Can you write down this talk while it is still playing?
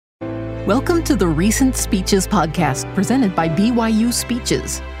Welcome to the Recent Speeches podcast presented by BYU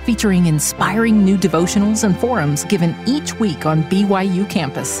Speeches, featuring inspiring new devotionals and forums given each week on BYU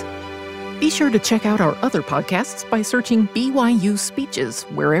campus. Be sure to check out our other podcasts by searching BYU Speeches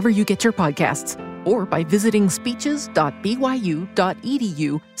wherever you get your podcasts, or by visiting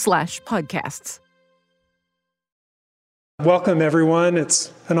speeches.byu.edu/podcasts. Welcome, everyone.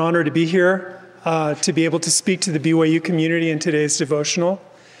 It's an honor to be here, to be able to speak to the BYU community in today's devotional.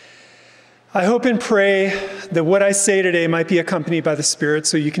 I hope and pray that what I say today might be accompanied by the Spirit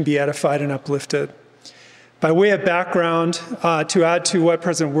so you can be edified and uplifted. By way of background, to add to what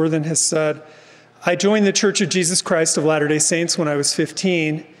President Worthen has said, I joined the Church of Jesus Christ of Latter-day Saints when I was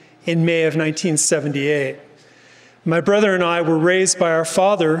 15 in May of 1978. My brother and I were raised by our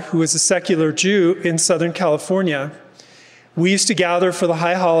father, who was a secular Jew in Southern California. We used to gather for the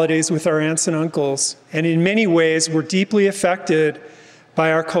high holidays with our aunts and uncles, and in many ways were deeply affected by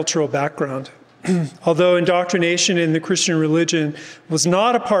our cultural background. Although indoctrination in the Christian religion was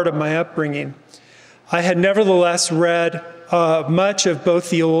not a part of my upbringing, I had nevertheless read much of both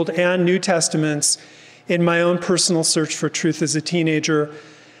the Old and New Testaments in my own personal search for truth as a teenager,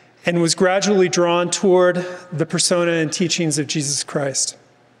 and was gradually drawn toward the persona and teachings of Jesus Christ.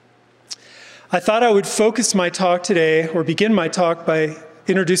 I thought I would focus my talk today, or begin my talk, by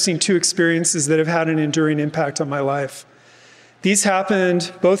introducing two experiences that have had an enduring impact on my life. These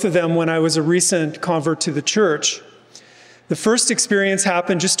happened, both of them, when I was a recent convert to the church. The first experience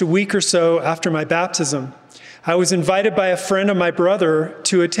happened just a week or so after my baptism. I was invited by a friend of my brother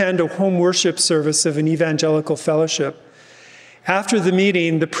to attend a home worship service of an evangelical fellowship. After the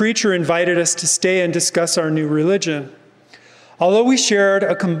meeting, the preacher invited us to stay and discuss our new religion. Although we shared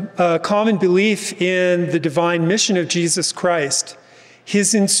a common belief in the divine mission of Jesus Christ,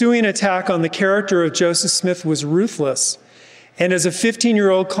 his ensuing attack on the character of Joseph Smith was ruthless. And as a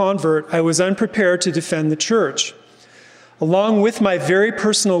 15-year-old convert, I was unprepared to defend the church. Along with my very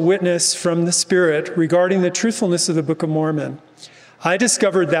personal witness from the Spirit regarding the truthfulness of the Book of Mormon, I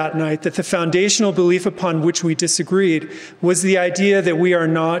discovered that night that the foundational belief upon which we disagreed was the idea that we are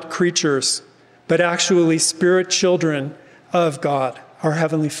not creatures, but actually spirit children of God, our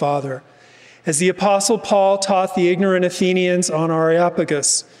Heavenly Father. As the Apostle Paul taught the ignorant Athenians on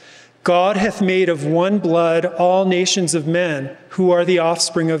Areopagus, God hath made of one blood all nations of men who are the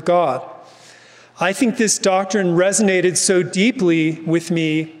offspring of God. I think this doctrine resonated so deeply with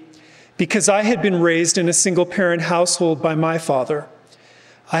me because I had been raised in a single-parent household by my father.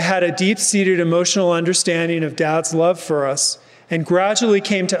 I had a deep-seated emotional understanding of Dad's love for us and gradually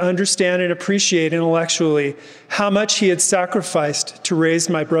came to understand and appreciate intellectually how much he had sacrificed to raise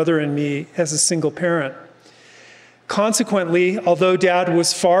my brother and me as a single parent. Consequently, although Dad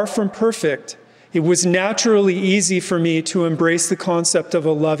was far from perfect, it was naturally easy for me to embrace the concept of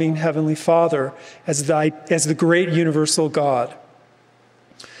a loving Heavenly Father as the great universal God.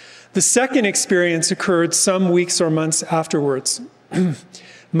 The second experience occurred some weeks or months afterwards.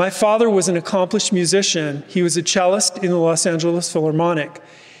 My father was an accomplished musician. He was a cellist in the Los Angeles Philharmonic.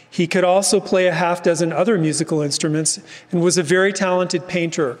 He could also play a half dozen other musical instruments and was a very talented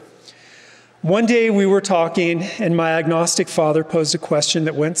painter. One day we were talking, and my agnostic father posed a question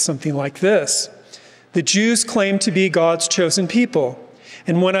that went something like this. The Jews claim to be God's chosen people,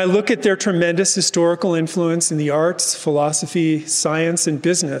 and when I look at their tremendous historical influence in the arts, philosophy, science, and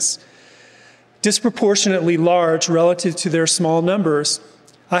business, disproportionately large relative to their small numbers,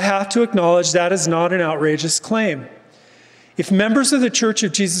 I have to acknowledge that is not an outrageous claim. If members of the Church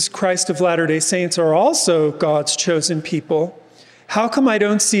of Jesus Christ of Latter-day Saints are also God's chosen people, how come I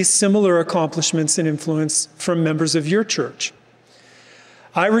don't see similar accomplishments and influence from members of your church?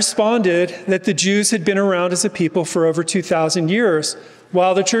 I responded that the Jews had been around as a people for over 2,000 years,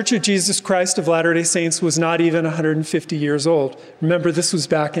 while the Church of Jesus Christ of Latter-day Saints was not even 150 years old. Remember, this was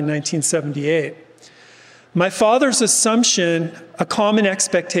back in 1978. My father's assumption, a common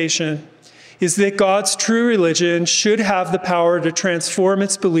expectation, is that God's true religion should have the power to transform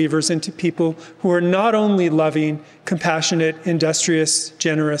its believers into people who are not only loving, compassionate, industrious,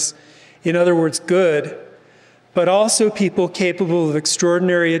 generous, in other words, good, but also people capable of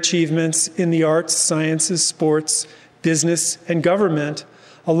extraordinary achievements in the arts, sciences, sports, business, and government,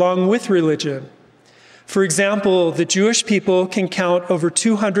 along with religion. For example, the Jewish people can count over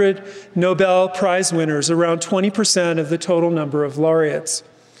 200 Nobel Prize winners, around 20% of the total number of laureates.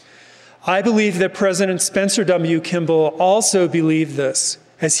 I believe that President Spencer W. Kimball also believed this,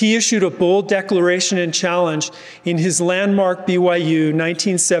 as he issued a bold declaration and challenge in his landmark BYU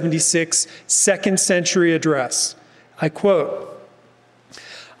 1976 Second Century Address. I quote,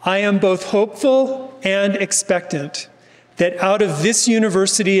 "I am both hopeful and expectant that out of this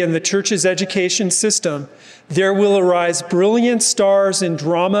university and the church's education system, there will arise brilliant stars in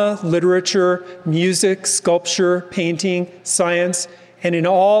drama, literature, music, sculpture, painting, science, and in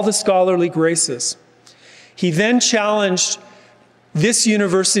all the scholarly graces. He then challenged this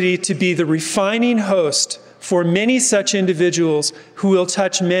university to be the refining host for many such individuals who will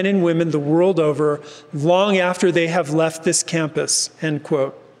touch men and women the world over long after they have left this campus, end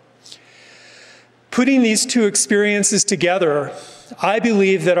quote. Putting these two experiences together, I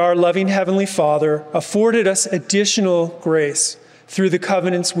believe that our loving Heavenly Father afforded us additional grace through the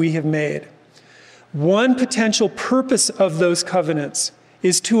covenants we have made. One potential purpose of those covenants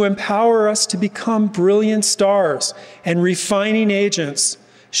is to empower us to become brilliant stars and refining agents,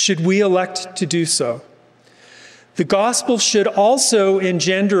 should we elect to do so. The gospel should also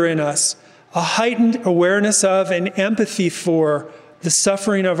engender in us a heightened awareness of and empathy for the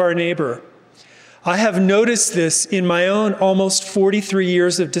suffering of our neighbor. I have noticed this in my own almost 43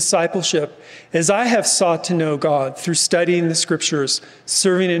 years of discipleship as I have sought to know God through studying the scriptures,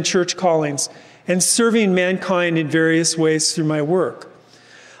 serving in church callings, and serving mankind in various ways through my work.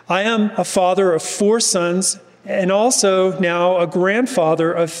 I am a father of 4 sons and also now a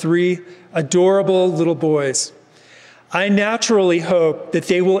grandfather of 3 adorable little boys. I naturally hope that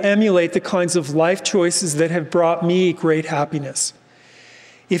they will emulate the kinds of life choices that have brought me great happiness.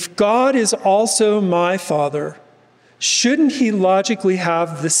 If God is also my Father, shouldn't he logically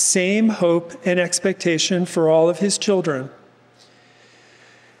have the same hope and expectation for all of his children?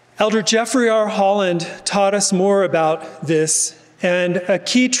 Elder Jeffrey R. Holland taught us more about this and a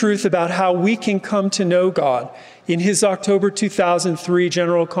key truth about how we can come to know God in his October 2003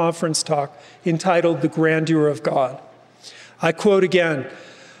 General Conference talk entitled The Grandeur of God. I quote again,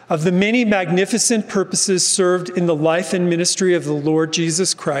 "Of the many magnificent purposes served in the life and ministry of the Lord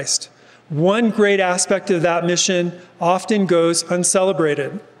Jesus Christ, one great aspect of that mission often goes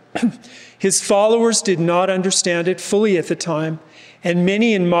uncelebrated. His followers did not understand it fully at the time, and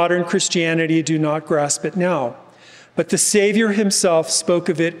many in modern Christianity do not grasp it now. But the Savior himself spoke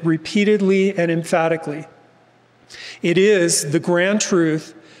of it repeatedly and emphatically. It is the grand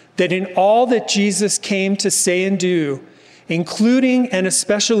truth that in all that Jesus came to say and do, including and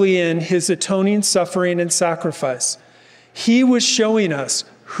especially in his atoning suffering and sacrifice, he was showing us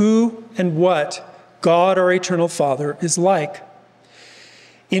who and what God, our eternal Father, is like.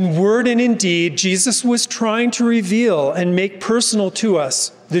 In word and in deed, Jesus was trying to reveal and make personal to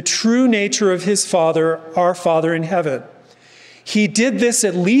us the true nature of his Father, our Father in heaven. He did this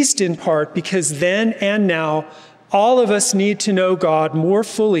at least in part because then and now, all of us need to know God more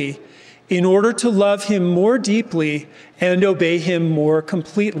fully in order to love him more deeply and obey him more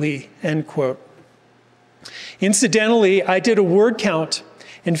completely," end quote. Incidentally, I did a word count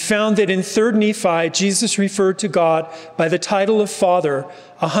and found that in 3 Nephi, Jesus referred to God by the title of Father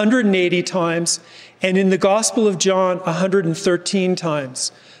 180 times, and in the Gospel of John 113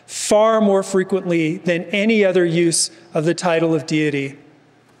 times, far more frequently than any other use of the title of deity.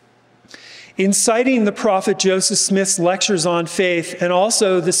 In citing the prophet Joseph Smith's lectures on faith and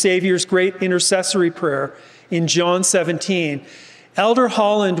also the Savior's great intercessory prayer in John 17, Elder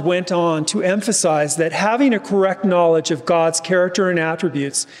Holland went on to emphasize that having a correct knowledge of God's character and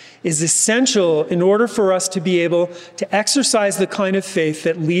attributes is essential in order for us to be able to exercise the kind of faith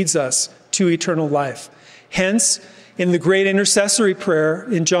that leads us to eternal life. Hence, in the great intercessory prayer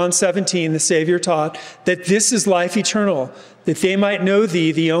in John 17, the Savior taught that this is life eternal, that they might know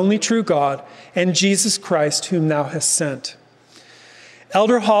thee, the only true God, and Jesus Christ, whom thou hast sent.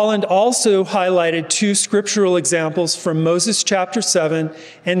 Elder Holland also highlighted 2 scriptural examples from Moses chapter 7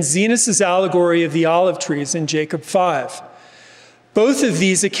 and Zenos' allegory of the olive trees in Jacob 5. Both of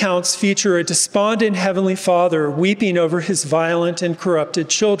these accounts feature a despondent Heavenly Father weeping over his violent and corrupted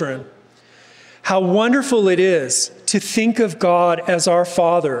children. How wonderful it is to think of God as our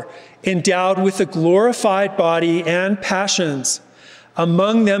Father, endowed with a glorified body and passions,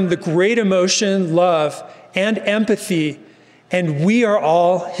 among them the great emotion, love, and empathy, and we are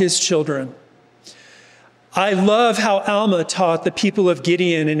all his children. I love how Alma taught the people of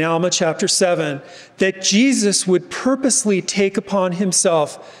Gideon in Alma chapter 7 that Jesus would purposely take upon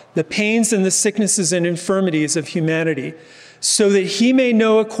himself the pains and the sicknesses and infirmities of humanity, so that he may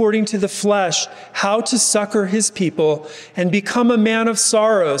know according to the flesh how to succor his people and become a man of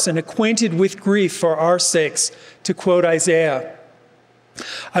sorrows and acquainted with grief for our sakes, to quote Isaiah.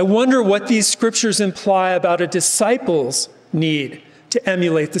 I wonder what these scriptures imply about a disciple's need to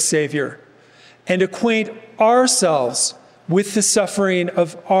emulate the Savior and acquaint ourselves with the suffering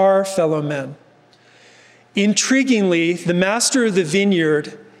of our fellow men. Intriguingly, the master of the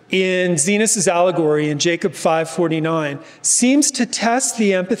vineyard in Zenos's allegory in Jacob 5:49 seems to test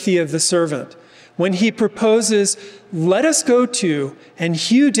the empathy of the servant when he proposes, "Let us go to and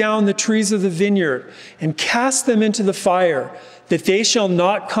hew down the trees of the vineyard and cast them into the fire, that they shall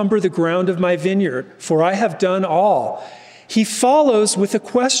not cumber the ground of my vineyard, for I have done all." He follows with a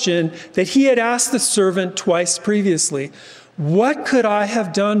question that he had asked the servant twice previously: "What could I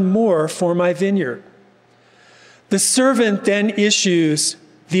have done more for my vineyard?" The servant then issues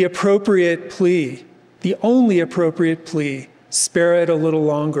the appropriate plea, the only appropriate plea: spare it a little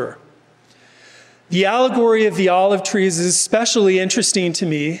longer. The allegory of the olive trees is especially interesting to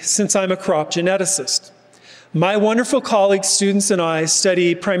me since I'm a crop geneticist. My wonderful colleagues, students, and I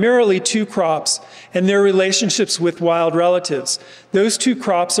study primarily two crops and their relationships with wild relatives. Those two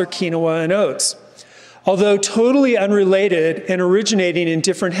crops are quinoa and oats. Although totally unrelated and originating in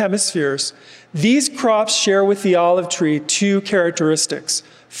different hemispheres, these crops share with the olive tree two characteristics.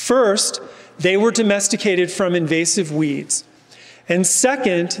 First, they were domesticated from invasive weeds. And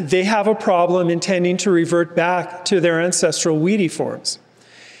second, they have a problem intending to revert back to their ancestral weedy forms.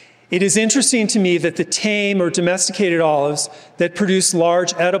 It is interesting to me that the tame or domesticated olives that produce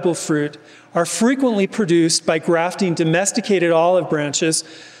large edible fruit are frequently produced by grafting domesticated olive branches,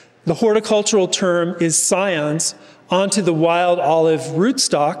 the horticultural term is scions, onto the wild olive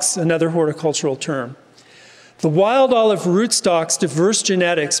rootstocks, another horticultural term. The wild olive rootstocks' diverse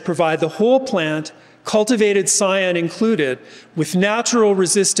genetics provide the whole plant, cultivated scion included, with natural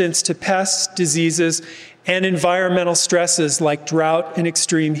resistance to pests, diseases, and environmental stresses like drought and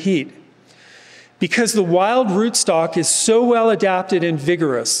extreme heat. Because the wild rootstock is so well adapted and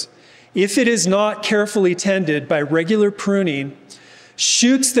vigorous, if it is not carefully tended by regular pruning,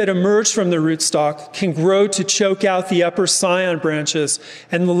 shoots that emerge from the rootstock can grow to choke out the upper scion branches,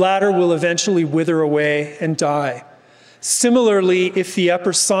 and the latter will eventually wither away and die. Similarly, if the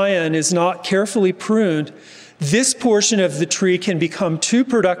upper scion is not carefully pruned, this portion of the tree can become too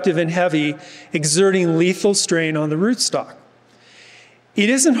productive and heavy, exerting lethal strain on the rootstock. It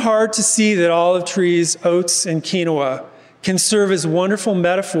isn't hard to see that olive trees, oats, and quinoa can serve as wonderful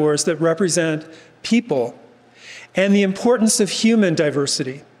metaphors that represent people and the importance of human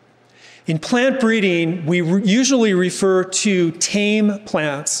diversity. In plant breeding, we usually refer to tame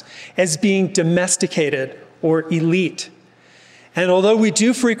plants as being domesticated or elite. And although we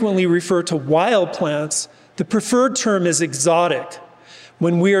do frequently refer to wild plants, the preferred term is exotic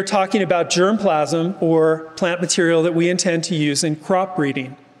when we are talking about germplasm or plant material that we intend to use in crop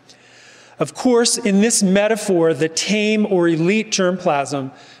breeding. Of course, in this metaphor, the tame or elite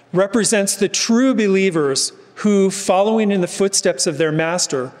germplasm represents the true believers who, following in the footsteps of their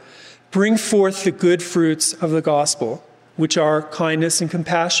master, bring forth the good fruits of the gospel, which are kindness and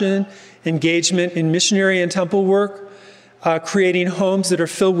compassion, engagement in missionary and temple work, creating homes that are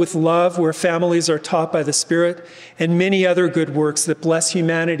filled with love where families are taught by the Spirit, and many other good works that bless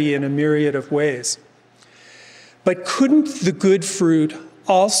humanity in a myriad of ways. But couldn't the good fruit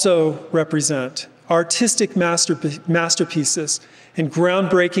also represent artistic masterpieces and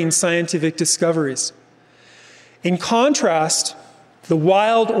groundbreaking scientific discoveries? In contrast, the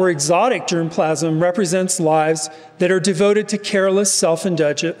wild or exotic germplasm represents lives that are devoted to careless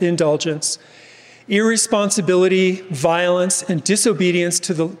self-indulgence, irresponsibility, violence, and disobedience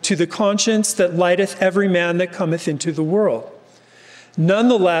to the conscience that lighteth every man that cometh into the world.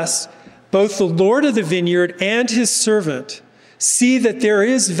 Nonetheless, both the Lord of the vineyard and his servant see that there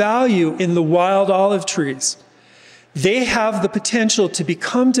is value in the wild olive trees. They have the potential to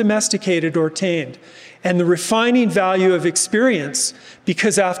become domesticated or tamed, and the refining value of experience,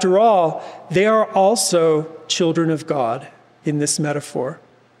 because after all, they are also children of God in this metaphor.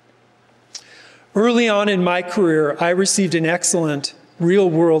 Early on in my career, I received an excellent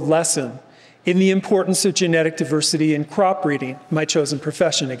real-world lesson in the importance of genetic diversity in crop breeding, my chosen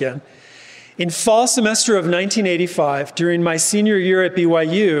profession again. In fall semester of 1985, during my senior year at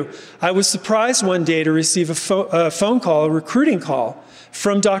BYU, I was surprised one day to receive a phone call, a recruiting call,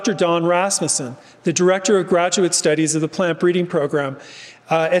 from Dr. Don Rasmussen, the Director of Graduate Studies of the Plant Breeding Program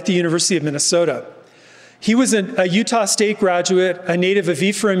at the University of Minnesota. He was a Utah State graduate, a native of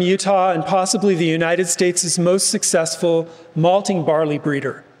Ephraim, Utah, and possibly the United States' most successful malting barley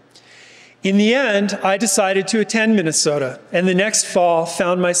breeder. In the end, I decided to attend Minnesota, and the next fall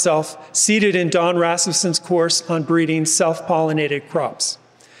found myself seated in Don Rasmussen's course on breeding self-pollinated crops.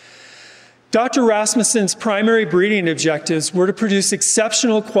 Dr. Rasmussen's primary breeding objectives were to produce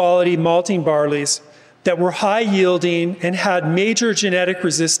exceptional quality malting barleys that were high-yielding and had major genetic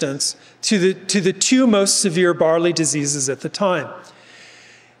resistance to the two most severe barley diseases at the time.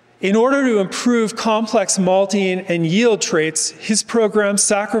 In order to improve complex malting and yield traits, his program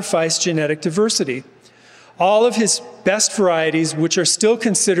sacrificed genetic diversity. All of his best varieties, which are still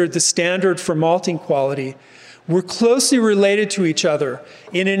considered the standard for malting quality, were closely related to each other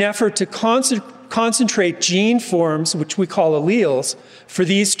in an effort to concentrate gene forms, which we call alleles, for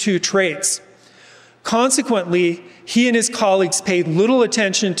these two traits. Consequently, he and his colleagues paid little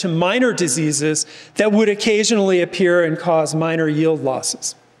attention to minor diseases that would occasionally appear and cause minor yield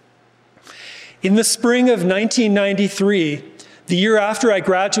losses. In the spring of 1993, the year after I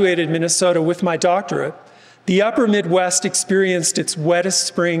graduated Minnesota with my doctorate, the upper Midwest experienced its wettest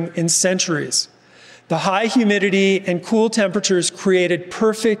spring in centuries. The high humidity and cool temperatures created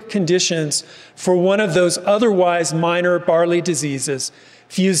perfect conditions for one of those otherwise minor barley diseases,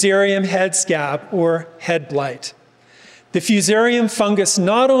 Fusarium head scab or head blight. The Fusarium fungus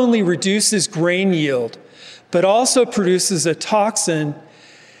not only reduces grain yield, but also produces a toxin,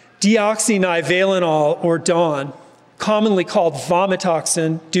 deoxynivalenol or DON, commonly called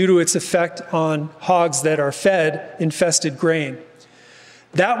vomitoxin due to its effect on hogs that are fed infested grain.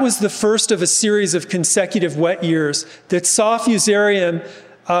 That was the first of a series of consecutive wet years that saw Fusarium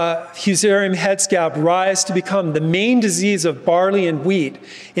head scab rise to become the main disease of barley and wheat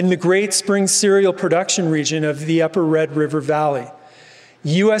in the Great Spring cereal production region of the upper Red River Valley.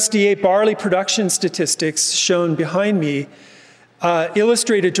 USDA barley production statistics shown behind me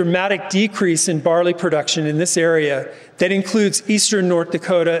illustrate a dramatic decrease in barley production in this area that includes eastern North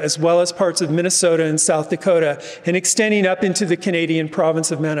Dakota as well as parts of Minnesota and South Dakota and extending up into the Canadian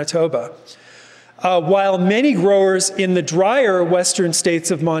province of Manitoba. While many growers in the drier western states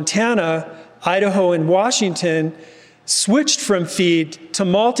of Montana, Idaho, and Washington switched from feed to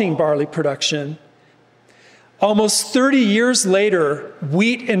malting barley production, almost 30 years later,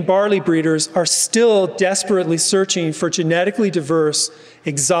 wheat and barley breeders are still desperately searching for genetically diverse,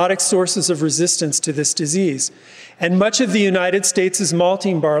 exotic sources of resistance to this disease. And much of the United States'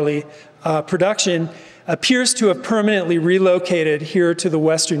 malting barley production appears to have permanently relocated here to the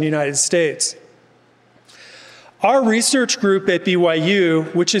western United States. Our research group at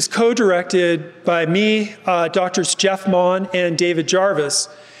BYU, which is co-directed by me, Drs. Jeff Mon and David Jarvis,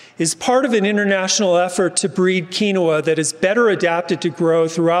 is part of an international effort to breed quinoa that is better adapted to grow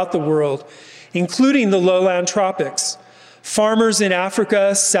throughout the world, including the lowland tropics. Farmers in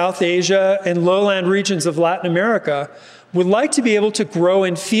Africa, South Asia, and lowland regions of Latin America would like to be able to grow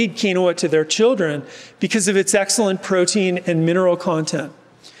and feed quinoa to their children because of its excellent protein and mineral content.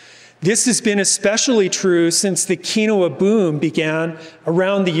 This has been especially true since the quinoa boom began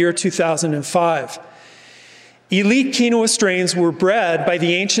around the year 2005. Elite quinoa strains were bred by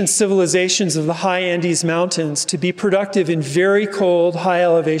the ancient civilizations of the high Andes Mountains to be productive in very cold, high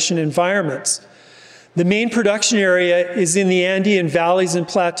elevation environments. The main production area is in the Andean valleys and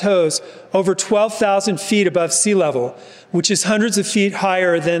plateaus over 12,000 feet above sea level, which is hundreds of feet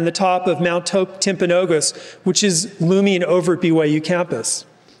higher than the top of Mount Timpanogos, which is looming over BYU campus.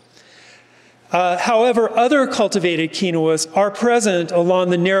 However, other cultivated quinoas are present along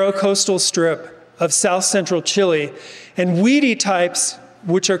the narrow coastal strip of south central Chile, and weedy types,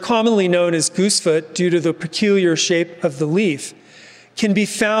 which are commonly known as goosefoot due to the peculiar shape of the leaf, can be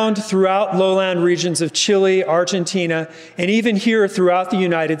found throughout lowland regions of Chile, Argentina, and even here throughout the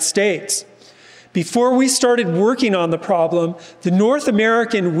United States. Before we started working on the problem, the North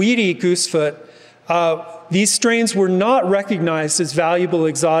American weedy goosefoot, these strains were not recognized as valuable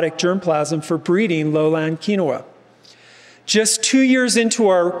exotic germplasm for breeding lowland quinoa. Just 2 years into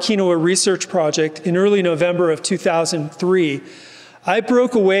our quinoa research project, in early November of 2003, I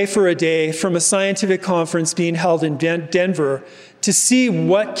broke away for a day from a scientific conference being held in Denver to see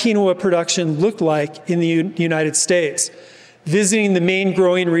what quinoa production looked like in the United States, visiting the main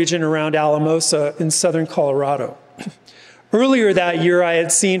growing region around Alamosa in southern Colorado. Earlier that year, I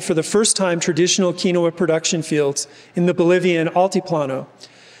had seen for the first time traditional quinoa production fields in the Bolivian Altiplano.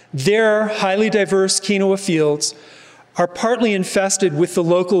 Their highly diverse quinoa fields are partly infested with the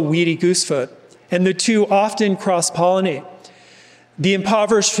local weedy goosefoot, and the two often cross-pollinate. The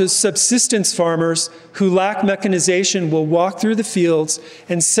impoverished subsistence farmers who lack mechanization will walk through the fields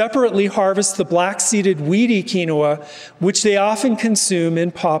and separately harvest the black-seeded weedy quinoa, which they often consume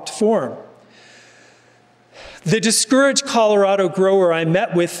in popped form. The discouraged Colorado grower I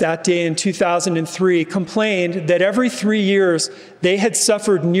met with that day in 2003 complained that every 3 years they had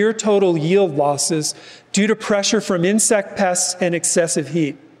suffered near total yield losses due to pressure from insect pests and excessive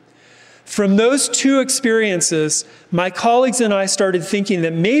heat. From those two experiences, my colleagues and I started thinking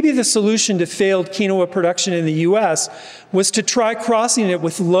that maybe the solution to failed quinoa production in the US was to try crossing it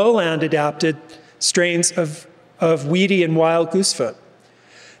with lowland adapted strains of weedy and wild goosefoot.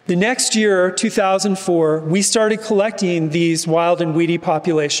 The next year, 2004, we started collecting these wild and weedy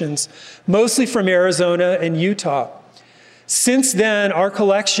populations, mostly from Arizona and Utah. Since then, our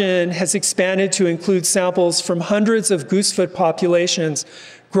collection has expanded to include samples from hundreds of goosefoot populations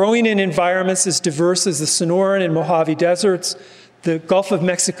growing in environments as diverse as the Sonoran and Mojave deserts, the Gulf of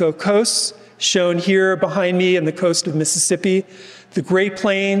Mexico coasts, shown here behind me, and the coast of Mississippi, the Great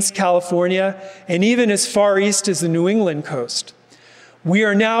Plains, California, and even as far east as the New England coast. We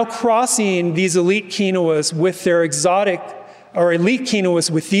are now crossing these elite quinoas with their elite quinoas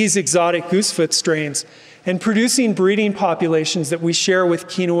with these exotic goosefoot strains and producing breeding populations that we share with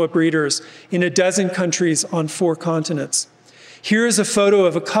quinoa breeders in a dozen countries on 4 continents. Here is a photo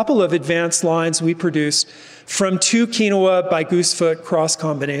of a couple of advanced lines we produced from 2 quinoa by goosefoot cross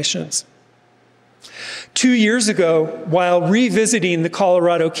combinations. 2 years ago, while revisiting the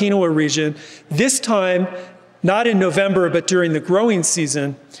Colorado quinoa region, this time not in November but during the growing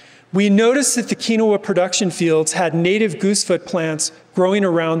season, we noticed that the quinoa production fields had native goosefoot plants growing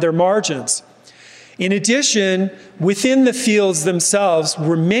around their margins. In addition, within the fields themselves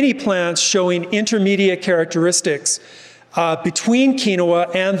were many plants showing intermediate characteristics between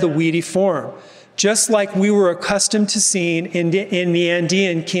quinoa and the weedy form, just like we were accustomed to seeing in the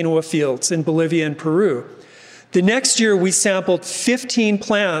Andean quinoa fields in Bolivia and Peru. The next year, we sampled 15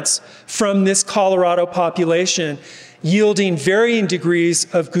 plants from this Colorado population, yielding varying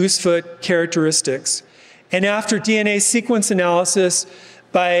degrees of goosefoot characteristics. And after DNA sequence analysis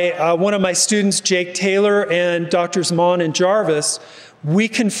by one of my students, Jake Taylor, and Drs. Mon and Jarvis, we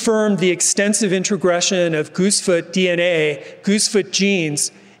confirmed the extensive introgression of goosefoot DNA, goosefoot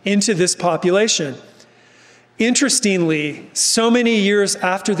genes, into this population. Interestingly, so many years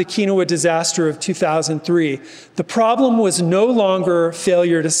after the quinoa disaster of 2003, the problem was no longer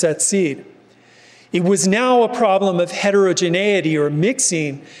failure to set seed. It was now a problem of heterogeneity or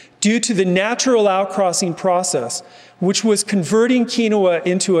mixing due to the natural outcrossing process, which was converting quinoa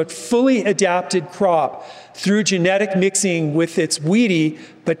into a fully adapted crop through genetic mixing with its weedy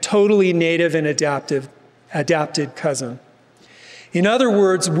but totally native and adapted cousin. In other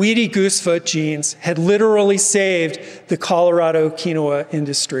words, weedy goosefoot genes had literally saved the Colorado quinoa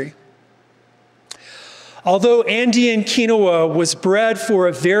industry. Although Andean quinoa was bred for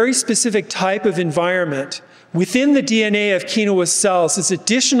a very specific type of environment, within the DNA of quinoa cells is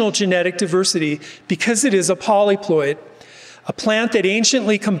additional genetic diversity because it is a polyploid, a plant that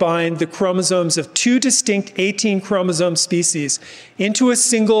anciently combined the chromosomes of 2 distinct 18-chromosome species into a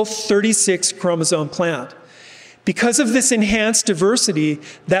single 36-chromosome plant. Because of this enhanced diversity,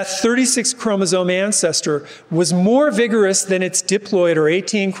 that 36-chromosome ancestor was more vigorous than its diploid or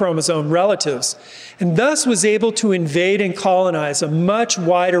 18-chromosome relatives, and thus was able to invade and colonize a much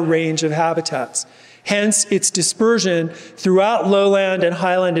wider range of habitats. Hence, its dispersion throughout lowland and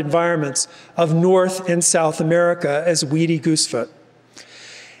highland environments of North and South America as weedy goosefoot.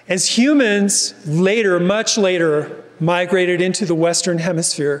 As humans much later, migrated into the Western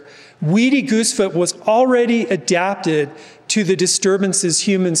Hemisphere, weedy goosefoot was already adapted to the disturbances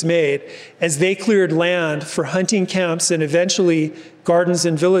humans made as they cleared land for hunting camps and eventually gardens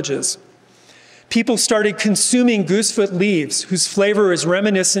and villages. People started consuming goosefoot leaves, whose flavor is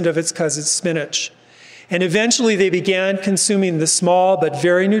reminiscent of its cousin spinach. And eventually they began consuming the small but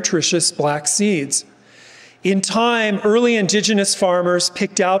very nutritious black seeds. In time, early indigenous farmers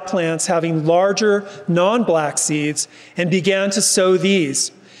picked out plants having larger, non-black seeds and began to sow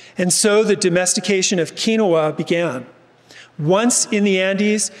these. And so the domestication of quinoa began, once in the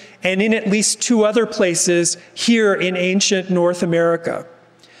Andes and in at least 2 other places here in ancient North America.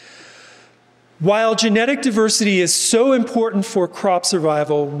 While genetic diversity is so important for crop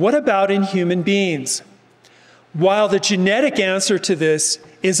survival, what about in human beings? While the genetic answer to this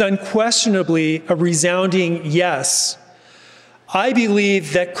is unquestionably a resounding yes, I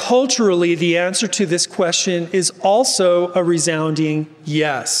believe that culturally the answer to this question is also a resounding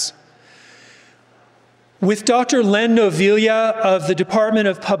yes. With Dr. Len Novilla of the Department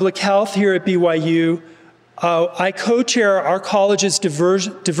of Public Health here at BYU, I co-chair our college's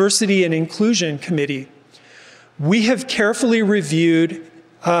Diversity and Inclusion Committee. We have carefully reviewed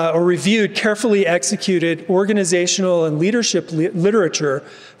carefully executed organizational and leadership literature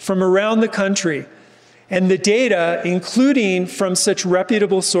from around the country. And the data, including from such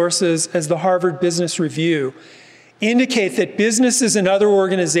reputable sources as the Harvard Business Review, indicate that businesses and other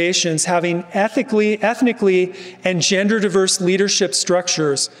organizations having ethnically and gender-diverse leadership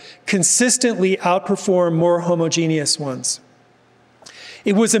structures consistently outperform more homogeneous ones.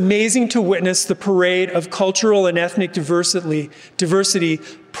 It was amazing to witness the parade of cultural and ethnic diversity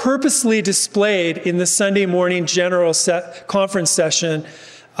purposely displayed in the Sunday morning general conference session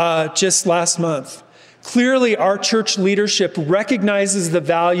just last month. Clearly, our church leadership recognizes the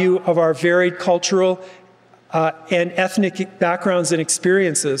value of our varied cultural and ethnic backgrounds and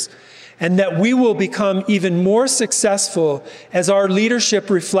experiences, and that we will become even more successful as our leadership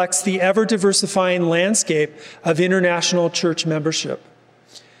reflects the ever-diversifying landscape of international church membership.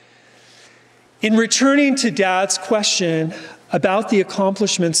 In returning to Dad's question about the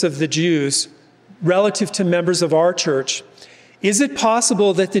accomplishments of the Jews relative to members of our church, is it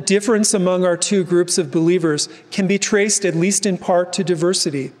possible that the difference among our two groups of believers can be traced, at least in part, to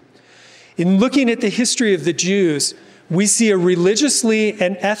diversity? In looking at the history of the Jews, we see a religiously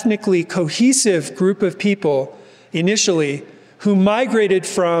and ethnically cohesive group of people, initially, who migrated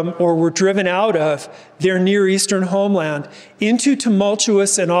from or were driven out of their Near Eastern homeland into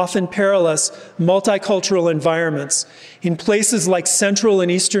tumultuous and often perilous multicultural environments in places like Central and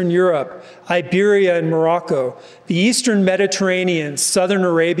Eastern Europe, Iberia and Morocco, the Eastern Mediterranean, Southern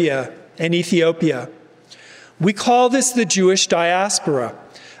Arabia, and Ethiopia. We call this the Jewish diaspora.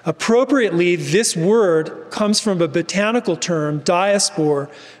 Appropriately, this word comes from a botanical term, diaspore,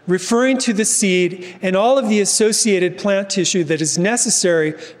 referring to the seed and all of the associated plant tissue that is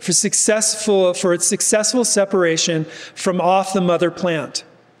necessary for its successful separation from off the mother plant.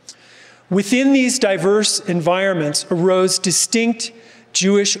 Within these diverse environments arose distinct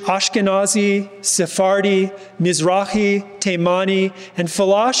Jewish Ashkenazi, Sephardi, Mizrahi, Taimani, and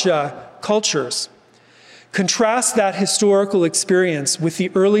Falasha cultures. Contrast that historical experience with the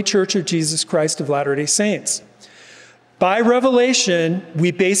early Church of Jesus Christ of Latter-day Saints. By revelation,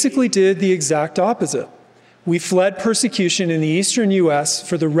 we basically did the exact opposite. We fled persecution in the eastern U.S.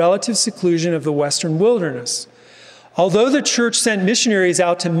 for the relative seclusion of the western wilderness. Although the church sent missionaries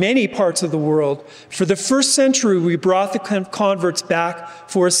out to many parts of the world, for the first century we brought the converts back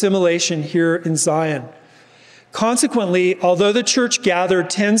for assimilation here in Zion. Consequently, although the church gathered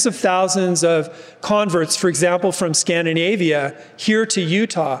tens of thousands of converts, for example, from Scandinavia here to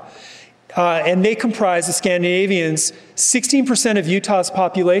Utah, and they comprise, the Scandinavians, 16% of Utah's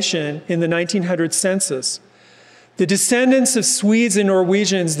population in the 1900 census. The descendants of Swedes and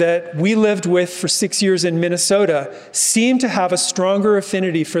Norwegians that we lived with for 6 years in Minnesota seem to have a stronger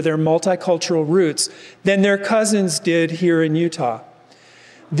affinity for their multicultural roots than their cousins did here in Utah.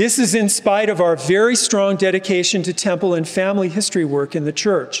 This is in spite of our very strong dedication to temple and family history work in the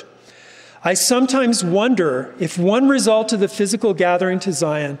church. I sometimes wonder if one result of the physical gathering to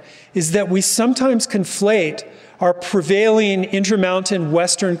Zion is that we sometimes conflate our prevailing intermountain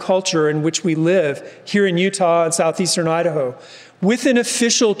Western culture in which we live here in Utah and southeastern Idaho with an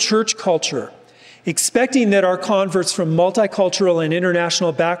official church culture, expecting that our converts from multicultural and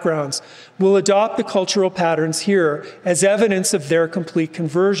international backgrounds will adopt the cultural patterns here as evidence of their complete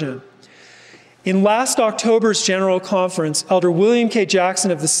conversion. In last October's General Conference, Elder William K. Jackson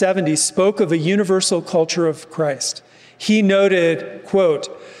of the 70s spoke of a universal culture of Christ. He noted, quote,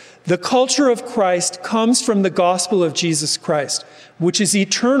 "The culture of Christ comes from the gospel of Jesus Christ, which is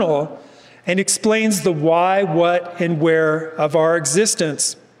eternal and explains the why, what, and where of our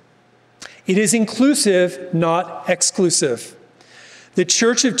existence. It is inclusive, not exclusive. The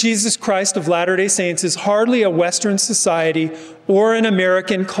Church of Jesus Christ of Latter-day Saints is hardly a Western society or an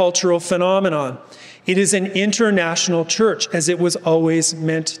American cultural phenomenon. It is an international church, as it was always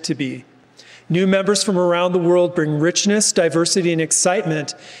meant to be. New members from around the world bring richness, diversity, and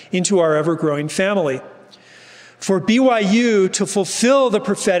excitement into our ever-growing family. For BYU to fulfill the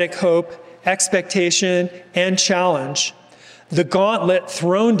prophetic hope, expectation, and challenge, the gauntlet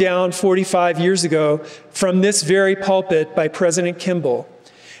thrown down 45 years ago from this very pulpit by President Kimball,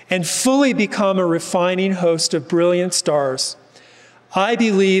 and fully become a refining host of brilliant stars, I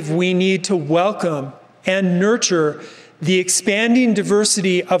believe we need to welcome and nurture the expanding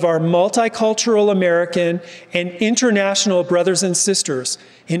diversity of our multicultural American and international brothers and sisters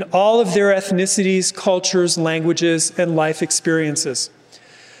in all of their ethnicities, cultures, languages, and life experiences.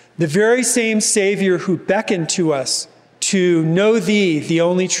 The very same Savior who beckoned to us to know thee, the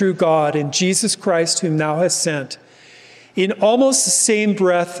only true God, and Jesus Christ whom thou hast sent, in almost the same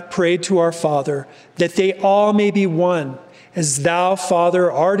breath prayed to our Father, that they all may be one, as thou,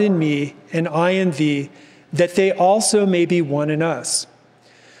 Father, art in me, and I in thee, that they also may be one in us.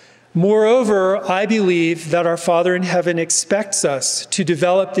 Moreover, I believe that our Father in heaven expects us to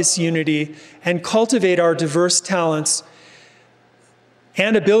develop this unity and cultivate our diverse talents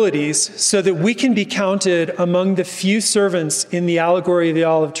and abilities so that we can be counted among the few servants in the allegory of the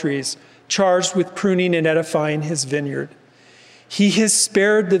olive trees, charged with pruning and edifying his vineyard. He has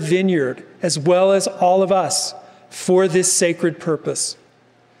spared the vineyard, as well as all of us, for this sacred purpose.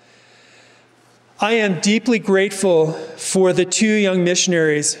 I am deeply grateful for the two young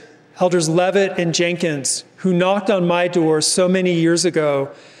missionaries, Elders Levitt and Jenkins, who knocked on my door so many years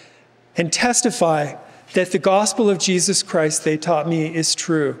ago and testify that the gospel of Jesus Christ they taught me is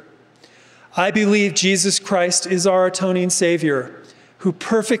true. I believe Jesus Christ is our atoning Savior, who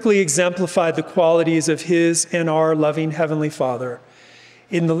perfectly exemplified the qualities of his and our loving Heavenly Father.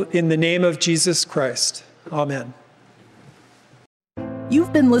 In the name of Jesus Christ, amen.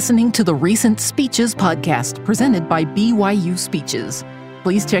 You've been listening to the Recent Speeches podcast presented by BYU Speeches.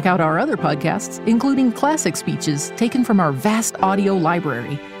 Please check out our other podcasts, including classic speeches taken from our vast audio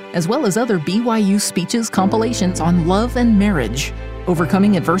library, as well as other BYU Speeches compilations on love and marriage,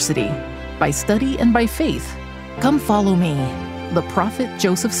 overcoming adversity, by study and by faith. Come follow me, the prophet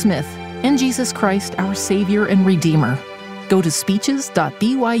Joseph Smith, and Jesus Christ, our Savior and Redeemer. Go to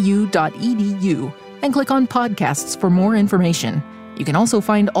speeches.byu.edu and click on podcasts for more information. You can also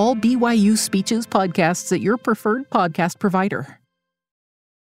find all BYU Speeches podcasts at your preferred podcast provider.